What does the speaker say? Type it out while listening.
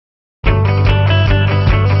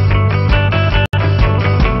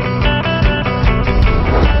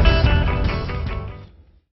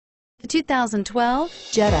2012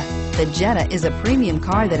 Jetta. The Jetta is a premium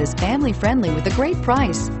car that is family-friendly with a great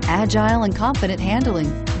price, agile and confident handling.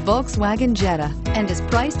 Volkswagen Jetta, and is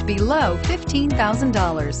priced below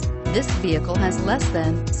 $15,000. This vehicle has less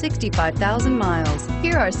than 65,000 miles.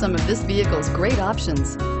 Here are some of this vehicle's great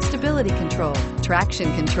options: stability control,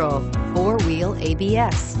 traction control, four-wheel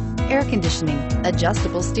ABS, air conditioning,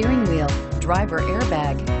 adjustable steering wheel, driver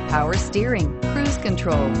airbag, power steering, cruise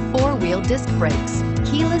control, four-wheel disc brakes,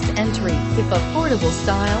 keyless entry. If affordable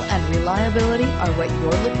style and reliability are what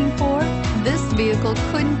you're looking for, this vehicle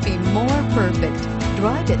couldn't be more perfect.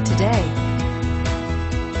 Drive it today.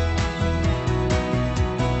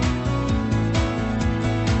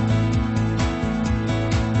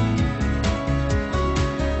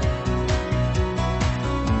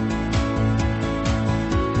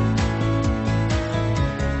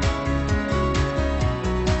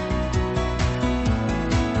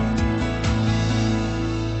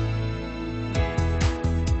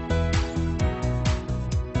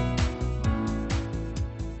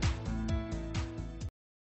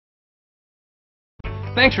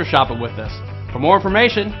 Thanks for shopping with us. For more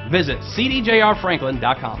information, visit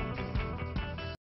cdjrfranklin.com.